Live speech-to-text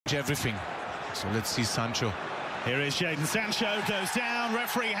everything. So let's see Sancho. Here is Jadon Sancho, goes down,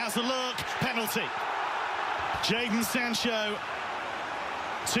 referee has a look, penalty. Jadon Sancho,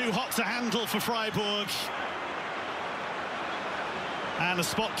 too hot to handle for Freiburg. And a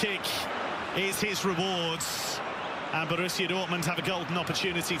spot kick is his rewards. And Borussia Dortmund have a golden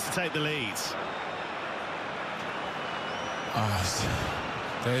opportunity to take the lead.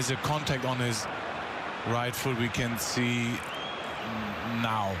 There is a contact on his right foot, we can see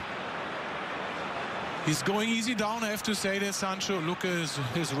now. He's going easy down, I have to say there, Sancho. Look at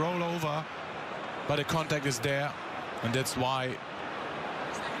his rollover. But the contact is there, and that's why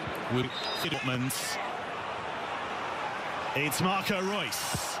we Dortmund. It's Marco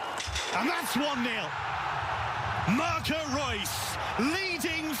Reus. And that's 1-0. Marco Reus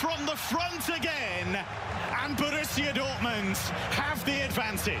leading from the front again. And Borussia Dortmund have the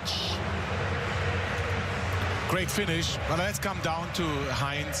advantage. Great finish, but let's come down to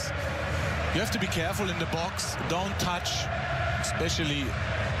Heinz. You have to be careful in the box. Don't touch, especially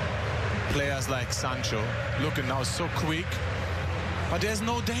players like Sancho. Looking now so quick, but there's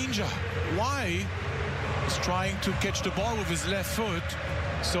no danger. Why? He's trying to catch the ball with his left foot,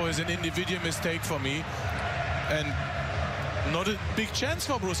 so it's an individual mistake for me, and not a big chance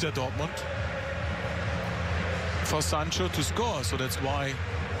for Borussia Dortmund for Sancho to score. So that's why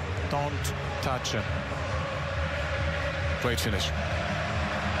don't touch him. Great finish.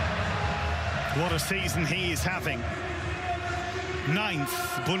 What a season he is having.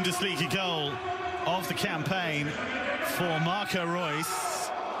 9th Bundesliga goal of the campaign for Marco Reus.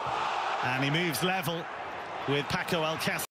 And he moves level with Paco Alcácer.